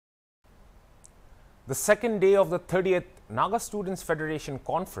The second day of the 30th Naga Students Federation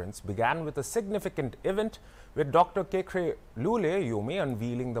Conference began with a significant event with Dr. Kekre Lule Yhome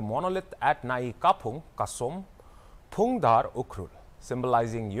unveiling the monolith at Nai Kaphung Kasom Phungdar Ukrul,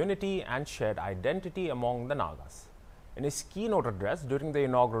 symbolizing unity and shared identity among the Nagas. In his keynote address during the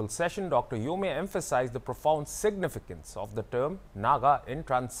inaugural session, Dr. Yhome emphasized the profound significance of the term Naga in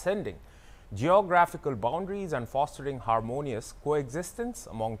transcending geographical boundaries and fostering harmonious coexistence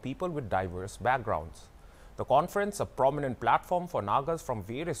among people with diverse backgrounds. The conference, a prominent platform for Nagas from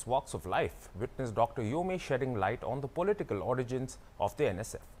various walks of life, witnessed Dr. Yhome shedding light on the political origins of the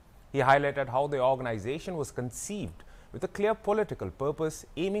NSF. He highlighted how the organization was conceived with a clear political purpose,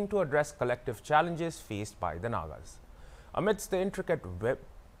 aiming to address collective challenges faced by the Nagas. Amidst the intricate web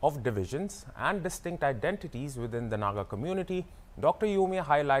of divisions and distinct identities within the Naga community, Dr. Yhome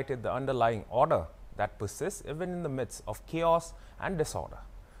highlighted the underlying order that persists even in the midst of chaos and disorder.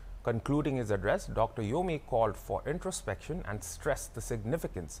 Concluding his address, Dr. Yhome called for introspection and stressed the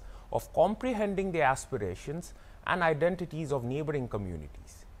significance of comprehending the aspirations and identities of neighboring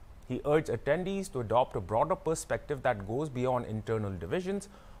communities. He urged attendees to adopt a broader perspective that goes beyond internal divisions,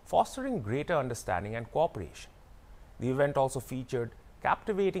 fostering greater understanding and cooperation. The event also featured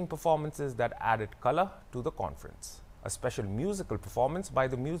captivating performances that added color to the conference. A special musical performance by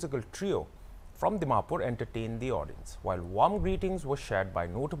the musical trio from Dimapur entertained the audience, while warm greetings were shared by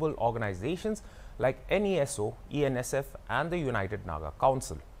notable organizations like NESO, ENSF and the United Naga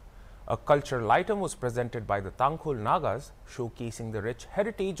Council. A cultural item was presented by the Tangkhul Nagas, showcasing the rich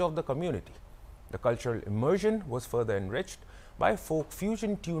heritage of the community. The cultural immersion was further enriched by a folk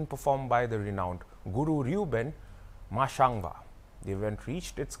fusion tune performed by the renowned Guru Ryuben Mashangwa. The event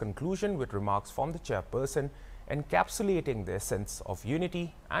reached its conclusion with remarks from the chairperson encapsulating their sense of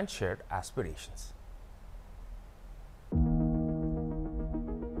unity and shared aspirations.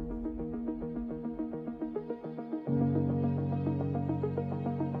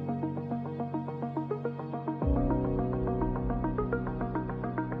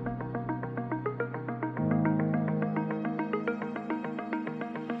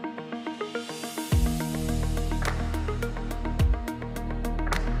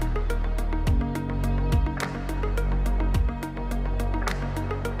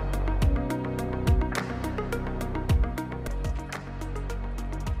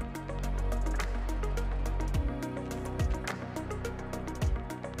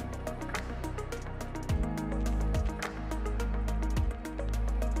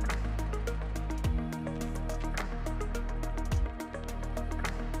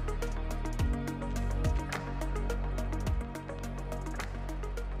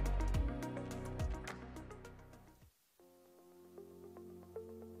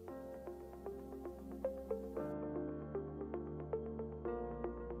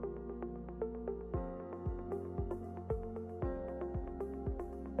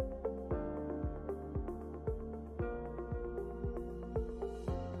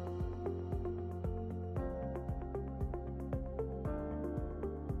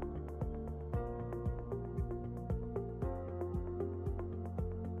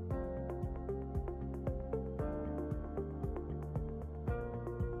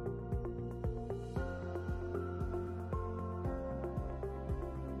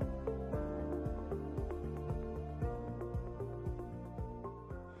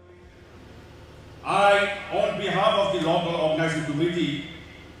 I, on behalf of the local organizing committee,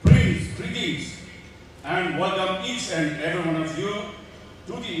 brings greetings and welcome each and every one of you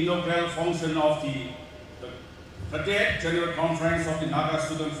to the inaugural function of the 30th General Conference of the Naga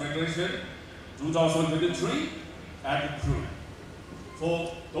Student Federation 2023 at Ukrul.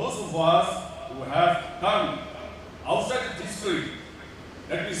 For those of us who have come outside the district,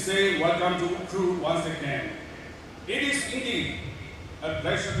 let me say welcome to Ukrul once again. It is indeed a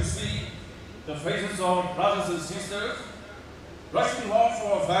pleasure to see the faces of brothers and sisters rushing home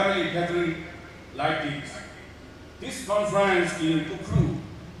for a family gathering like this. This conference in Ukrul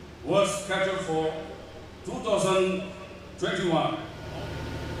was scheduled for 2021.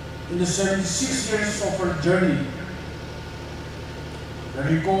 In the 76 years of our journey, the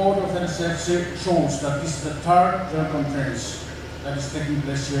record of NSF shows that this is the third General Conference that is taking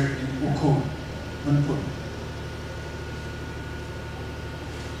place here in Ukrul, Manipur.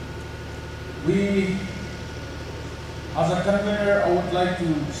 We, as a convener, I would like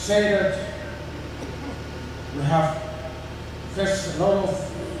to say that we have faced a lot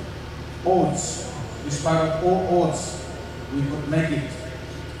of odds. Despite of all odds, we could make it.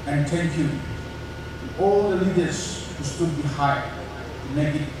 And thank you to all the leaders who stood behind to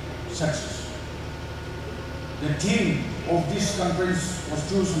make it success. The theme of this conference was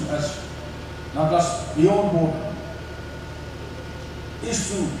chosen as Nagas beyond border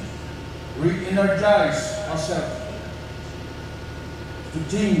is to re-energize ourselves, to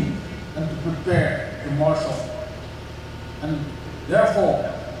think and to prepare to march on. And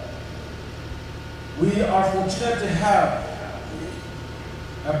therefore, we are fortunate to have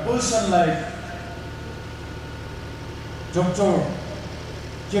a person like Dr.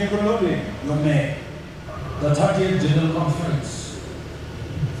 Yhome, the 30th General Conference,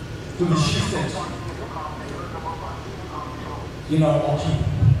 to be shifted in our Oki.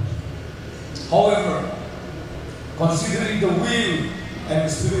 However, considering the will and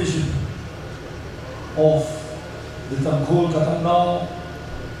inspiration of the Tangkhul Katamnao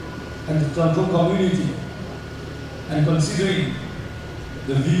and the Tangkhul community, and considering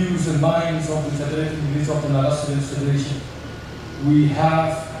the views and minds of the Federated Units of the Naga Students Federation, we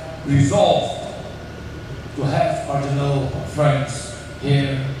have resolved to have our general conference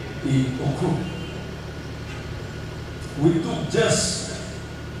here in Oku. We took just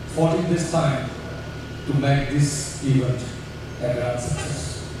 14 days time to make this event a grand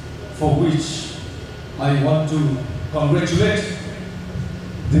success, for which I want to congratulate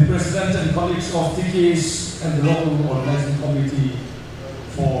the President and colleagues of TKs and the local organizing committee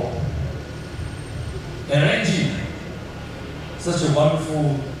for arranging such a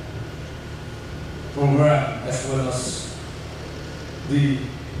wonderful program, as well as the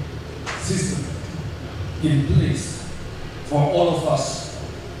system in place for all of us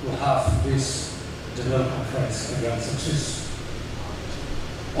to have this general conference a grand success.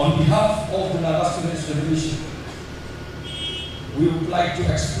 On behalf of the Naga Students Federation, we would like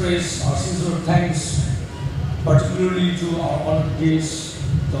to express our sincere thanks, particularly to our honored guest,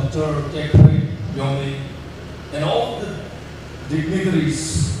 Dr. Yhome, and all the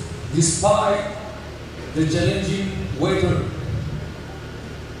dignitaries, despite the challenging weather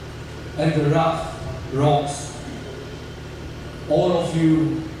and the rough roads. All of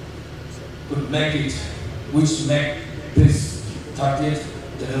you could make it, which make this 30th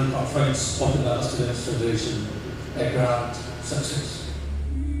General Conference of the Naga Students Federation a grand success.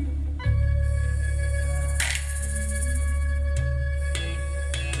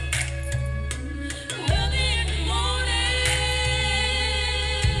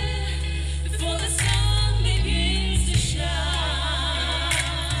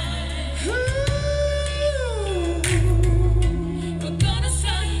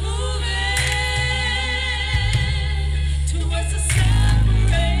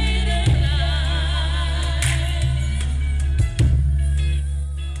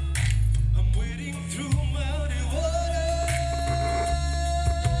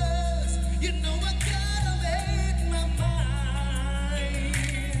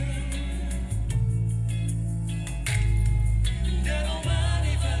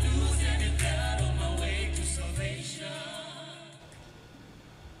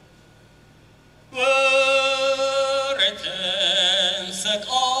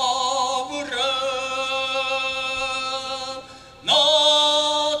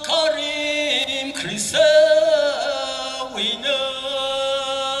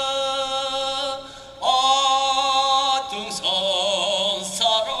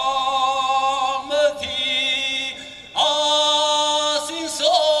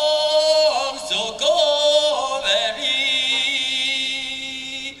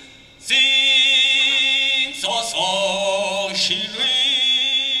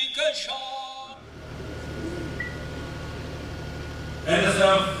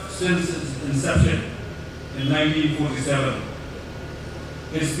 NSF, since its inception in 1947,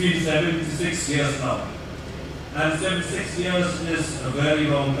 it's been 76 years now. And 76 years is a very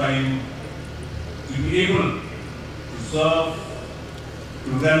long time to be able to serve,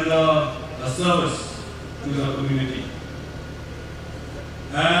 to render a service to the community.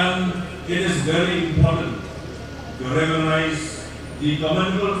 And it is very important to recognize the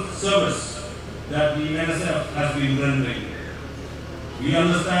commendable service that the NSF has been rendering. We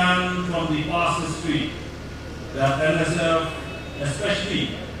understand from the past history that NSF,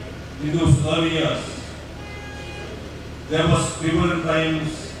 especially in those early years, there was turbulent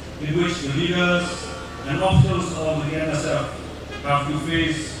times in which the leaders and officials of the NSF have to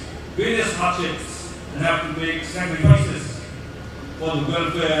face various hardships and have to make sacrifices for the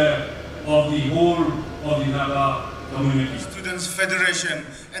welfare of the whole of the Naga community. Students Federation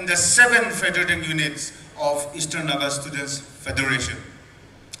and the 7 federating units of Eastern Naga Students Federation.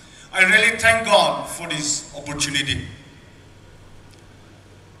 I really thank God for this opportunity.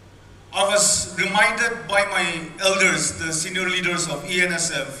 I was reminded by my elders, the senior leaders of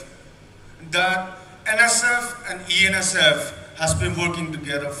ENSF, that NSF and ENSF has been working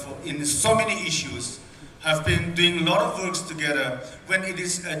together in so many issues, have been doing a lot of works together. When it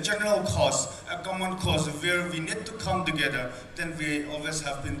is a general cause, a common cause where we need to come together, then we always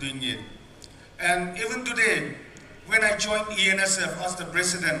have been doing it. And even today, when I joined ENSF as the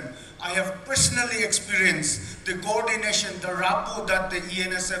president, I have personally experienced the coordination, the rapport that the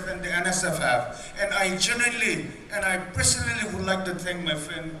ENSF and the NSF have. And I genuinely, and I personally would like to thank my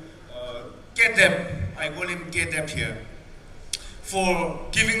friend Kedep, I call him Kedep here, for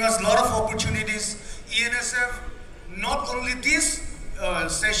giving us a lot of opportunities. ENSF, not only this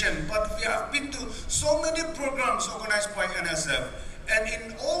session, but we have been to so many programs organized by NSF. And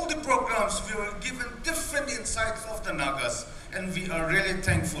in all the programs, we were given different insights of the Nagas, and we are really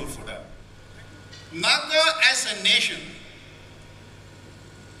thankful for that. Naga as a nation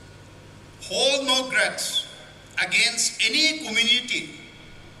hold no grudge against any community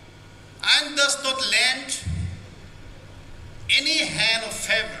and does not lend any hand of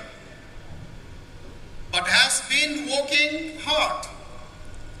favor, but has been working hard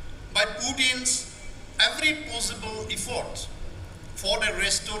by putting every possible effort for the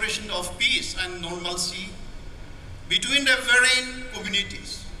restoration of peace and normalcy between the varying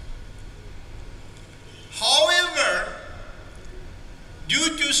communities. However,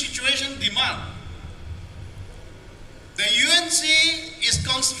 due to situation demand, the UNC is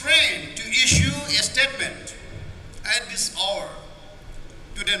constrained to issue a statement at this hour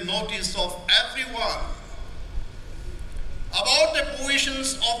to the notice of everyone about the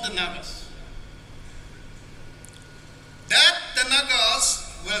positions of the Nagas. That the Nagas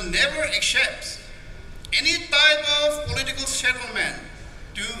will never accept any type of political settlement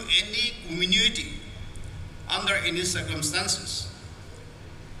to any community under any circumstances.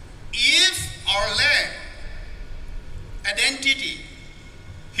 If our land, identity,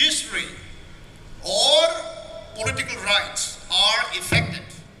 history, or political rights are affected.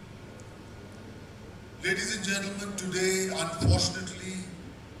 Ladies and gentlemen, today, unfortunately,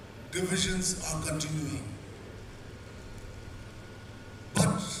 divisions are continuing.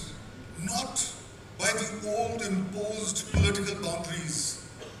 But not by the old imposed political boundaries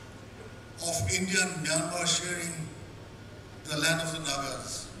of India and Myanmar sharing the land of the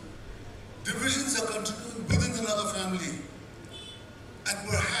Nagas. Divisions are continuing within the Naga family, and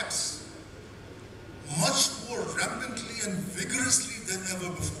perhaps much more rampantly and vigorously than ever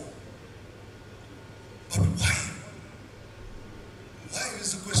before. But why? Why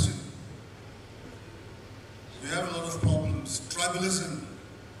is the question? We have a lot of problems. Tribalism,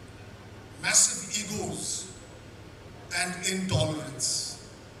 massive egos, and intolerance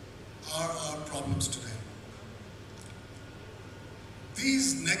are our problems today.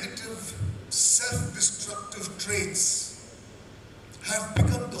 These negative, self-destructive traits have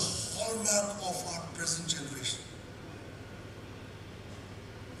become the hallmark of our present generation.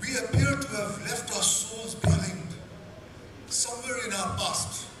 We appear to have left our souls behind, somewhere in our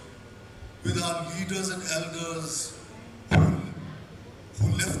past, with our leaders and elders who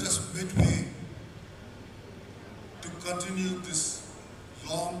left us midway to continue this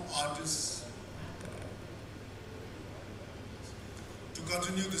long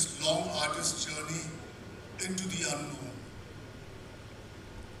artist's journey into the unknown.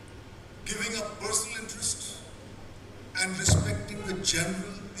 Giving up personal interest and respecting the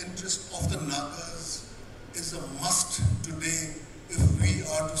general interest of the Nagas is a must today if we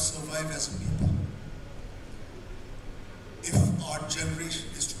are to survive as a people. If our generation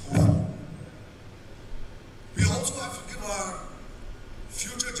is to go forward. We also have to give our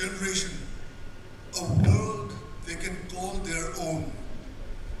future generation a world they can call their own,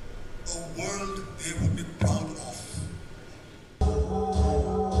 a world they will be proud of.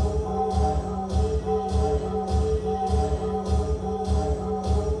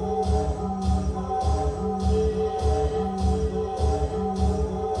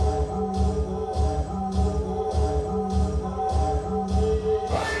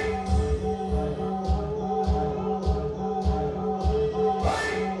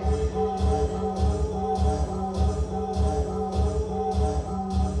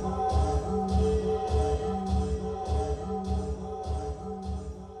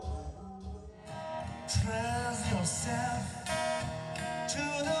 Trust yourself to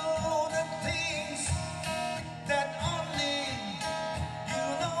know the things that only you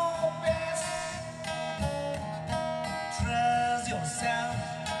know best. Trust yourself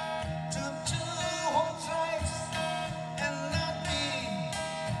to do what's right and not be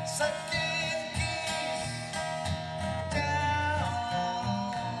second guessed down.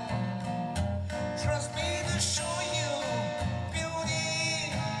 Trust me to show you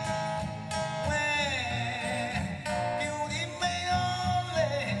beauty. Beauty may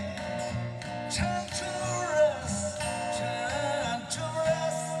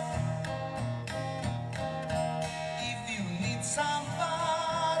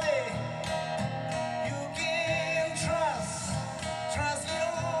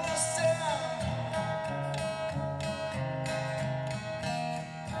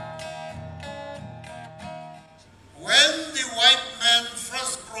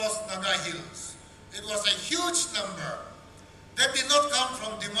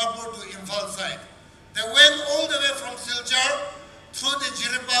from Dimapur to Imphal side. They went all the way from Silchar through the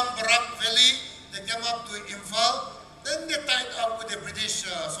Jiripam Barak Valley. They came up to Imphal. Then they tied up with the British,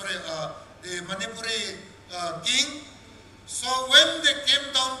 the Manipuri king. So when they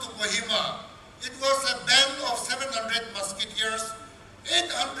came down to Kohima, it was a band of 700 musketeers,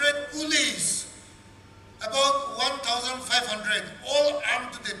 800 coolies, about 1,500, all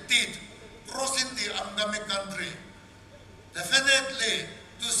armed to the teeth, crossing the Angami country. Definitely,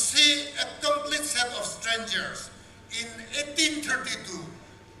 to see a complete set of strangers in 1832,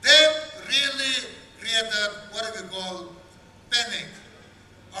 that really created what we call panic.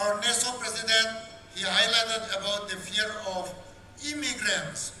 Our NESO president, he highlighted about the fear of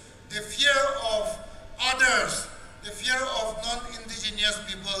immigrants, the fear of others, the fear of non-indigenous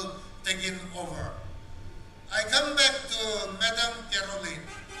people taking over. I come back to Madam Caroline.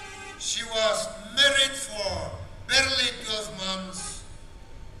 She was married for barely 12 months.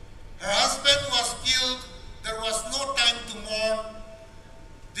 Her husband was killed. There was no time to mourn.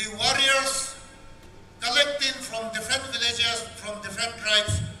 The warriors collecting from different villages, from different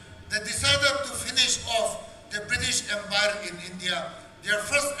tribes, they decided to finish off the British Empire in India. Their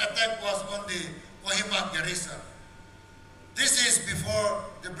first attack was on the Kohima garrison. This is before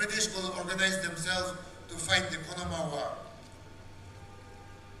the British could organize themselves to fight the Konoma War.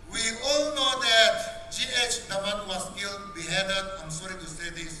 We all know that G.H. Daman was killed, beheaded. I'm sorry to say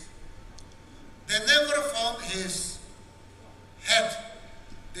this. They never found his head.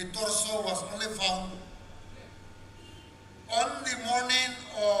 The torso was only found on the morning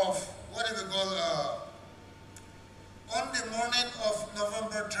of, what do we call, on the morning of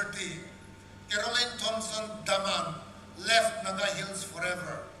November 30, Caroline Thompson Daman left Naga Hills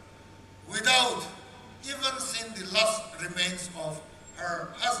forever without even seeing the last remains of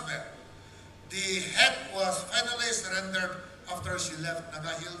her husband. The head was finally surrendered after she left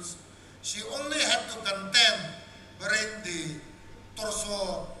Naga Hills. She only had to contend burying the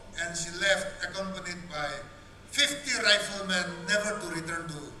torso, and she left accompanied by 50 riflemen, never to return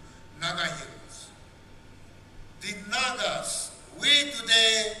to Naga Hills. The Nagas, we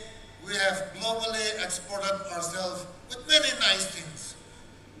today, we have globally exported ourselves with many nice things.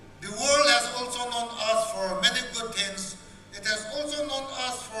 The world has also known us for many good things. It has also known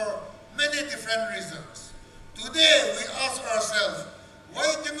us for many different reasons. Today, we ask ourselves,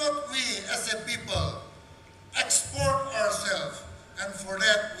 why cannot we as a people export ourselves? And for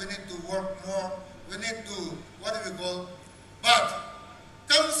that, we need to work more. We need to, what do we call, but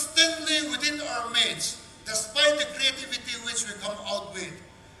constantly within our mates, despite the creativity which we come out with,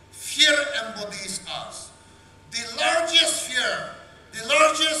 fear embodies us. The largest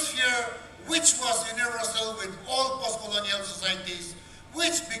fear which was universal with all post-colonial societies,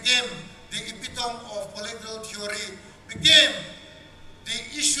 which became the epitome of political theory, became the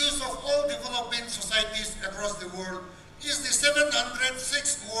issues of all developing societies across the world, is the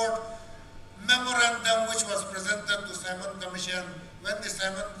 706th World Memorandum which was presented to Simon Commission when the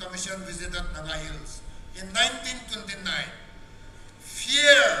Simon Commission visited Naga Hills in 1929.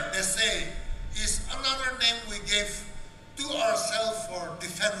 Fear, they say, is another name we gave to ourselves for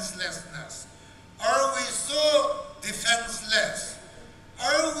defenselessness. Are we so defenseless?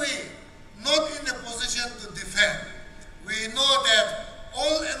 Are we not in a position to defend? We know that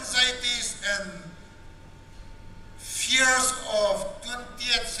all anxieties and fears of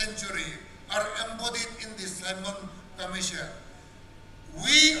 20th century are embodied in the Simon Commission.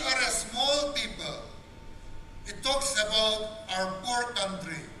 We are a small people. It talks about our poor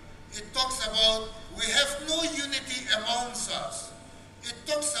country. It talks about we have no unity amongst us. It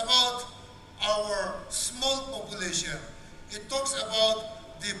talks about our small population. It talks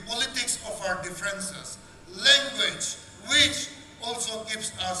about the politics of our differences. Language, which also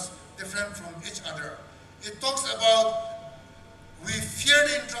keeps us different from each other. It talks about we fear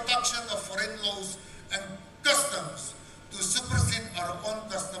the introduction of foreign laws and customs to supersede our own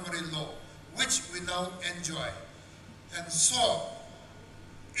customary law, which we now enjoy. And so,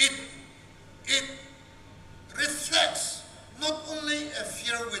 it reflects not only a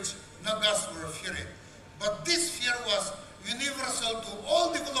fear which Nagas were fearing, but this fear was universal to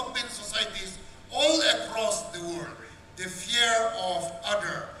all developing societies all across the world. The fear of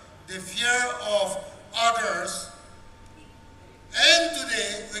other, the fear of others. And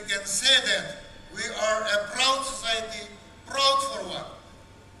today we can say that we are a proud society. Proud for what?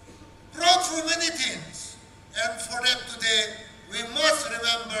 Proud for many things. And for that today we must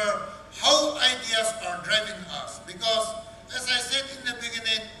remember how ideas are driving us. Because as I said in the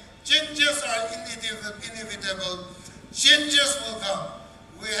beginning, changes are inevitable. Changes will come.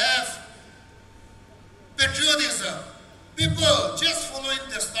 We have patriotism. People just following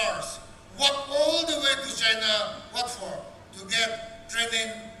walk all the way to China, what for? To get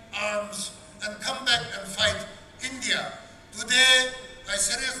training, arms, and come back and fight India. Today, I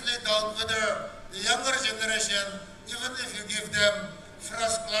seriously doubt whether the younger generation, even if you give them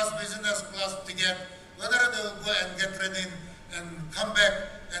first class, business class ticket, whether they will go and get training and come back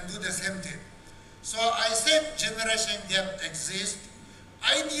and do the same thing. So I said generation gap exists.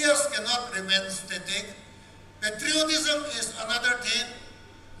 Ideas cannot remain static. Patriotism is another thing.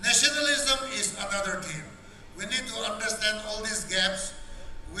 Nationalism is another thing. We need to understand all these gaps.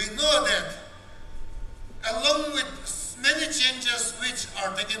 We know that along with many changes which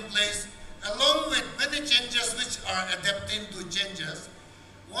are taking place, along with many changes which are adapting to changes,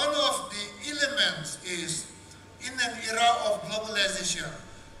 one of the elements is, in an era of globalization,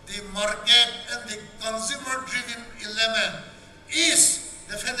 the market and the consumer-driven element is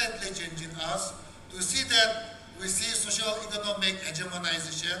definitely changing us. To see that, we see socio-economic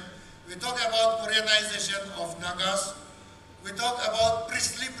hegemonization. We talk about Koreanization of Nagas. We talk about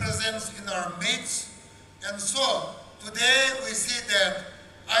priestly presence in our midst. And so, today we see that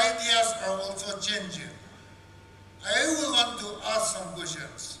ideas are also changing. I will want to ask some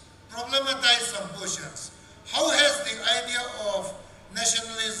questions, problematize some questions. How has the idea of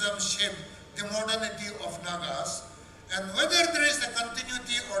nationalism shaped the modernity of Nagas, and whether there is a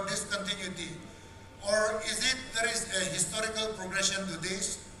continuity or discontinuity, or is it there is a historical progression to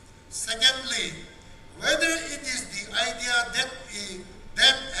this? Secondly, whether it is the idea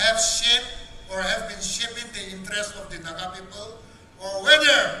that have shaped or have been shaping the interest of the Naga people, or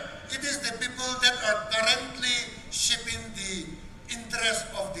whether it is the people that are currently shaping the interest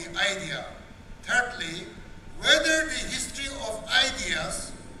of the idea. Thirdly, whether the history of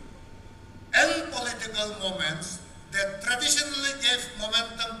ideas and political moments that traditionally gave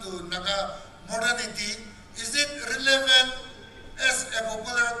momentum to Naga modernity, is it relevant as a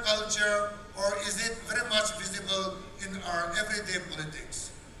popular culture, or is it very much visible in our everyday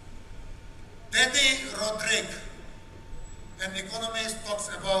politics? Danny Roderick, an economist, talks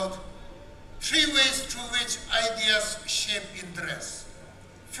about 3 ways through which ideas shape interest.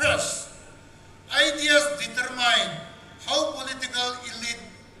 First, ideas determine how political elite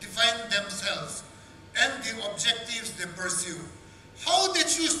define themselves and the objectives they pursue. How they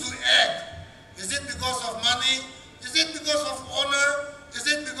choose to act. Is it because of money? Is it because of honor? Is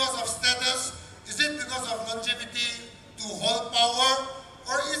it because of status? Is it because of longevity to hold power?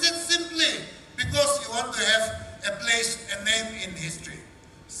 Or is it simply because you want to have a place, a name in history?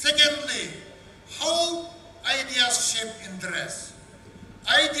 Secondly, how ideas shape interest.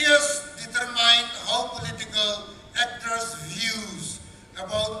 Ideas determine how political actors' views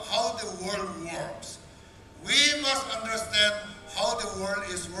about how the world works. We must understand how the world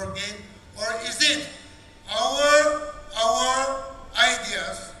is working, or is it our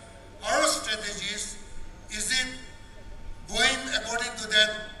ideas, our strategies, is it going according to that,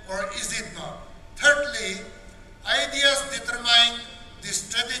 or is it not? Thirdly, ideas determine the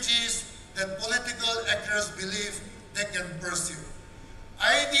strategies that political actors believe they can pursue.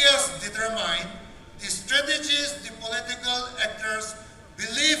 Ideas determine the strategies the political actors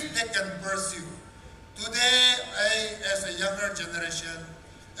believe they can pursue. Today, I, as a younger generation,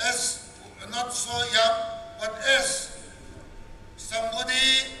 as not so young, but as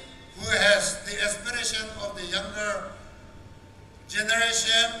somebody who has the aspiration of the younger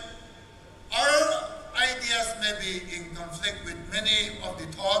generation, our ideas may be in conflict with many of the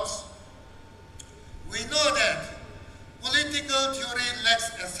thoughts. We know that political theory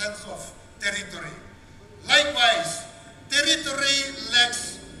lacks a sense of territory. Likewise, territory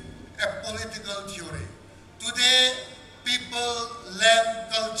lacks a political theory. Today, people,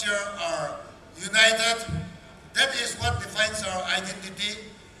 land, culture are united. That is what defines our identity.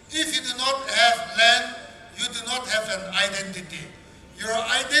 If you do not have land, you do not have an identity. Your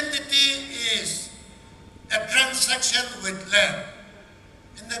identity is a transaction with land.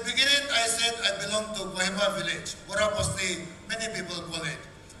 In the beginning, I said I belong to Yhome village, Boraposti, many people call it.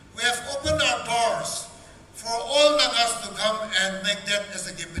 We have opened our doors for all Nagas to come and make that as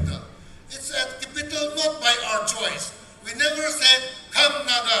a capital. It's a capital not by our choice. We never said, come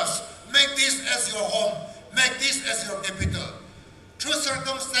Nagas, make this as your home, make this as your capital. Through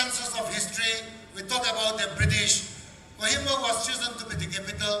circumstances of history, we talk about the British. Yhome was chosen to be the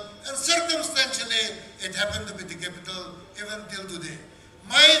capital, and circumstantially, it happened to be the capital even till today.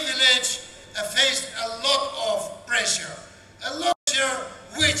 My village faced a lot of pressure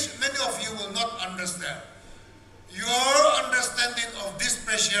which many of you will not understand. Your understanding of this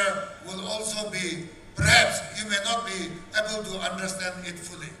pressure will also be, perhaps you may not be able to understand it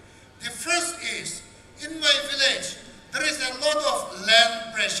fully. The first is, in my village, there is a lot of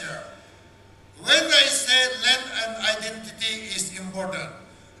land pressure. when I say land and identity is important,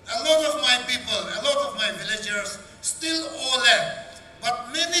 a lot of my people, a lot of my villagers still owe land.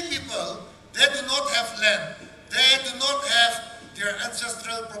 But many people, they do not have land. They do not have their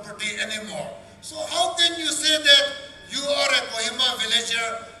ancestral property anymore. So how can you say that you are a Kohima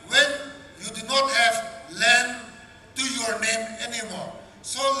villager when you do not have land to your name anymore?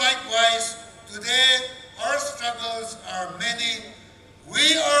 So likewise, today our struggles are many.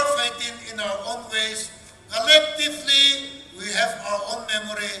 We are fighting in our own ways. Collectively, we have our own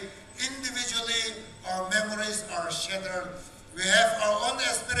memory. Individually, our memories are shattered. We have our own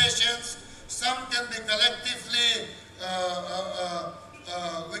aspirations. Some can be collectively,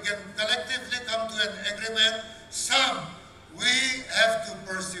 we can collectively come to an agreement. Some we have to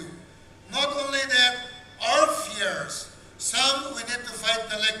pursue. Not only that, our fears, some we need to fight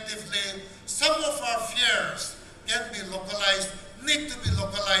collectively. Some of our fears can be localized, need to be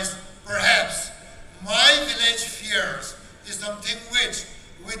localized. Perhaps my village fears is something which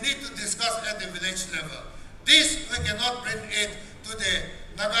we need to discuss at the village level. This we cannot bring it to the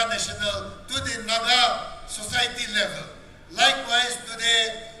Naga national, to the Naga society level. Likewise,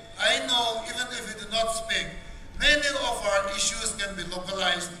 today, I know even if we do not speak, many of our issues can be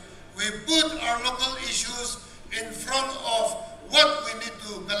localized. We put our local issues in front of what we need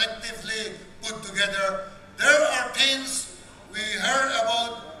to collectively put together. There are things we heard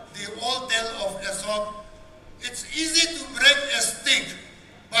about the old tale of Aesop. It's easy to break a stick,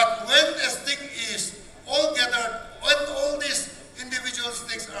 but when a stick is all gathered, when all these individual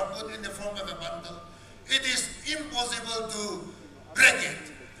sticks are put in the form of a bundle, it is impossible to break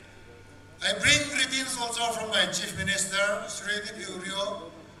it. I bring greetings also from my Chief Minister, Sri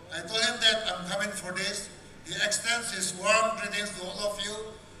Rio. I told him that I'm coming for this. He extends his warm greetings to all of you.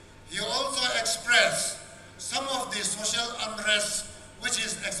 He also expressed some of the social unrest which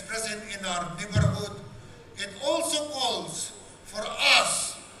is expressing in our neighborhood. It also calls for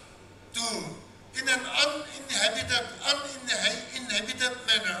us to, in an uninhabited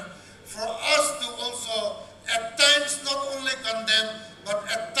manner, for us to also at times not only condemn, but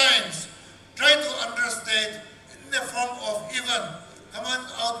at times try to understand in the form of even coming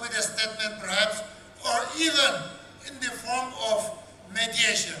out with a statement perhaps, or even in the form of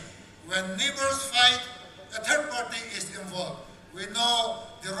mediation. When neighbors fight, a third party is involved. We know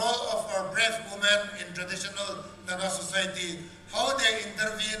the role of our brave women in traditional Naga society, how they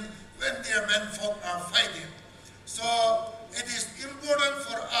intervene when their menfolk are fighting. So it is important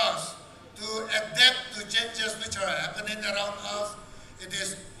for us to adapt to changes which are happening around us. It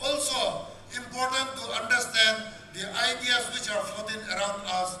is also important to understand the ideas which are floating around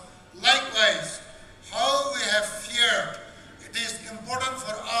us. Likewise, how we have feared, it is important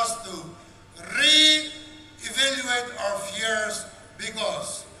for us to re-evaluate our fears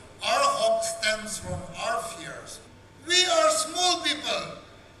because our hope stems from our fears. We are small people.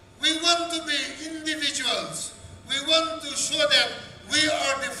 We want to be individuals. We want to show that we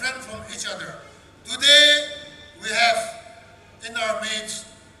are different from each other. Today, we have in our midst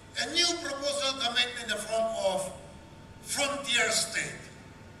a new proposal coming in the form of frontier state.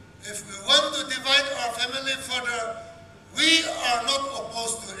 If we want to divide our family further, we are not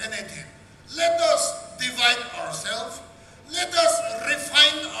opposed to anything. Let us divide ourselves. Let us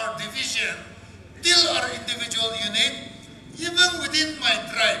refine our division till our individual unit. Even within my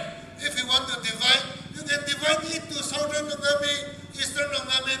tribe, if you want to divide, you can divide it to Southern Nongami, Eastern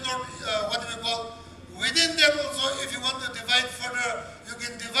Nongami, what we call. Within that also, if you want to divide further, you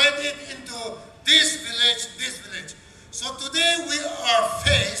can divide it into this village, this village. So today we are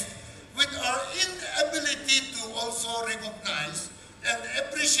faced with our inability to also recognize and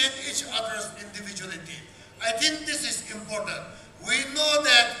appreciate each other's individuality. I think this is important. We know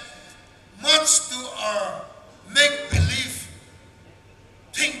that much to our make-believe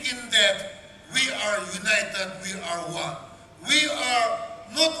thinking that we are united, we are one. We are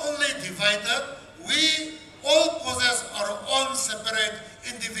not only divided, we all possess our own separate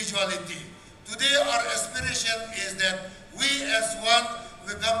individuality. Today our aspiration is that we as one,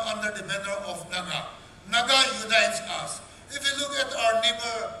 we come under the banner of Naga. Naga unites us. If you look at our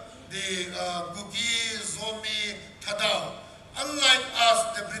neighbor, the Bugi, Zomi, Tadao, unlike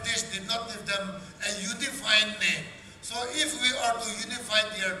us, the British did not give them a unifying name. So if we are to unify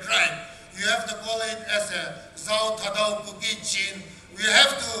their tribe, you have to call it as a Zhao, Tadao, Bugi, Chin. We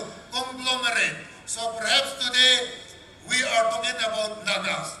have to conglomerate. So perhaps today we are talking about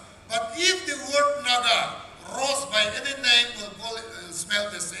Nagas. But if the word Naga rose by any name, will smell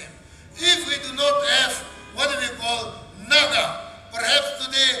the same. If we do not have what we call Naga, perhaps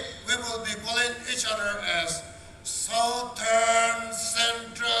today we will be calling each other as Southern,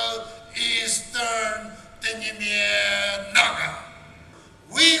 Central, Eastern,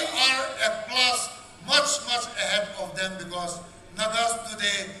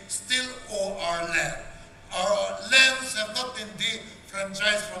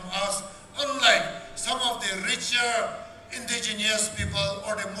 derives from us, unlike some of the richer indigenous people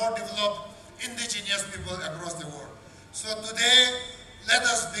or the more developed indigenous people across the world. So today, let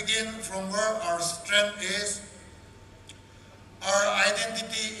us begin from where our strength is. Our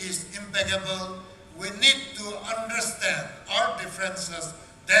identity is impeccable. We need to understand our differences,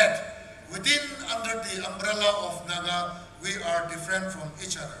 that under the umbrella of Naga, we are different from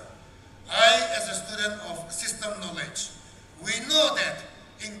each other. I, as a student of system knowledge, we know that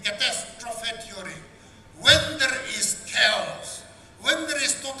in catastrophe theory, when there is chaos, when there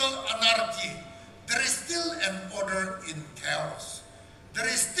is total anarchy, there is still an order in chaos. There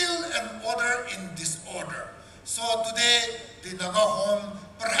is still an order in disorder. So today, the Naga home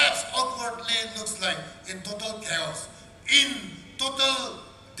perhaps outwardly looks like in total chaos, in total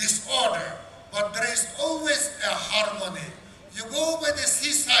disorder, but there is always a harmony. You go by the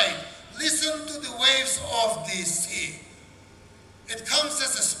seaside, listen to the waves of the sea. It comes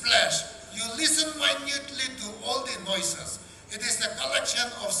as a splash. You listen minutely to all the noises. It is the collection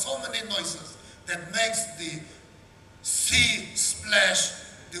of so many noises that makes the sea splash,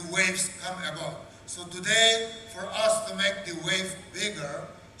 the waves come about. So today, for us to make the wave bigger,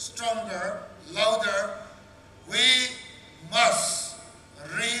 stronger, louder, we must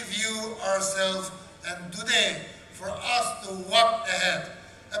review ourselves, and today, for us to walk ahead,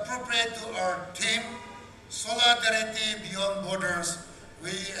 appropriate to our theme, Solidarity Beyond Borders,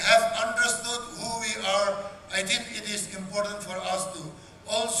 we have understood who we are. I think it is important for us to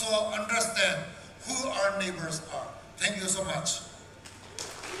also understand who our neighbors are. Thank you so much.